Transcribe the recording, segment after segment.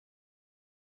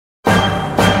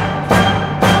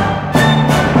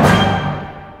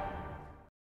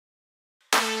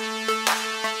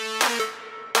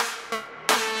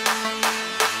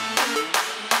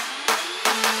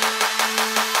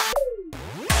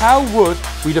how would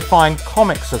we define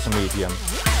comics as a medium?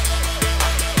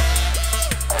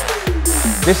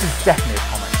 This is definitely a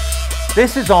comic.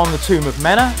 This is on the tomb of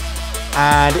Mena,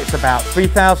 and it's about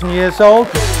 3,000 years old,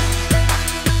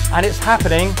 and it's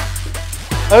happening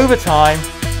over time,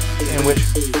 in which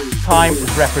time is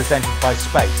represented by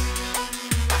space.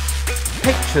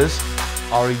 Pictures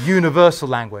are a universal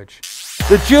language.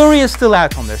 The jury is still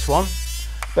out on this one,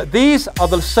 but these are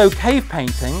the So cave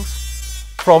paintings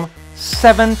from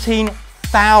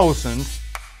 17,000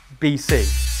 BC.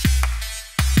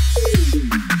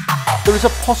 There is a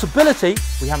possibility,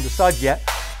 we haven't decided yet,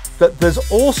 that there's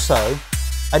also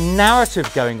a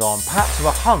narrative going on, perhaps of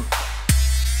a hunt.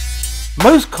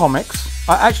 Most comics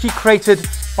are actually created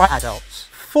by adults,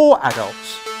 for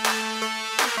adults.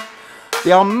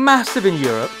 They are massive in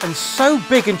Europe and so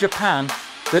big in Japan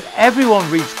that everyone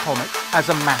reads comics as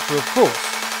a matter of course.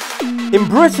 In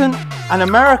Britain and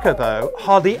America though,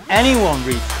 hardly anyone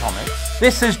reads comics.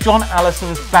 This is John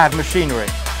Allison's Bad Machinery.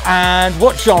 And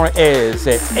what genre is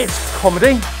it? It's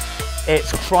comedy,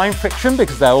 it's crime fiction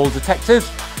because they're all detectives,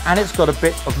 and it's got a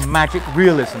bit of magic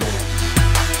realism in it.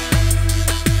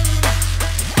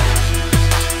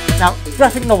 Now,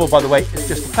 graphic novel, by the way, is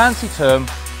just a fancy term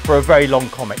for a very long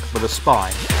comic with a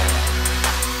spine.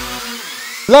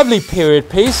 Lovely period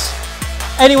piece.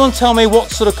 Anyone tell me what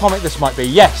sort of comic this might be?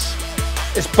 Yes,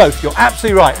 it's both. You're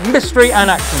absolutely right. Mystery and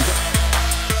action.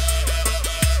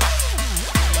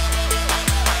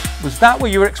 Was that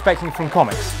what you were expecting from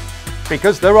comics?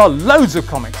 Because there are loads of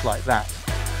comics like that.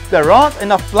 There aren't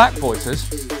enough black voices,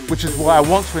 which is why I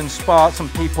want to inspire some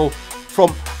people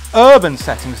from urban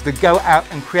settings to go out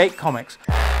and create comics.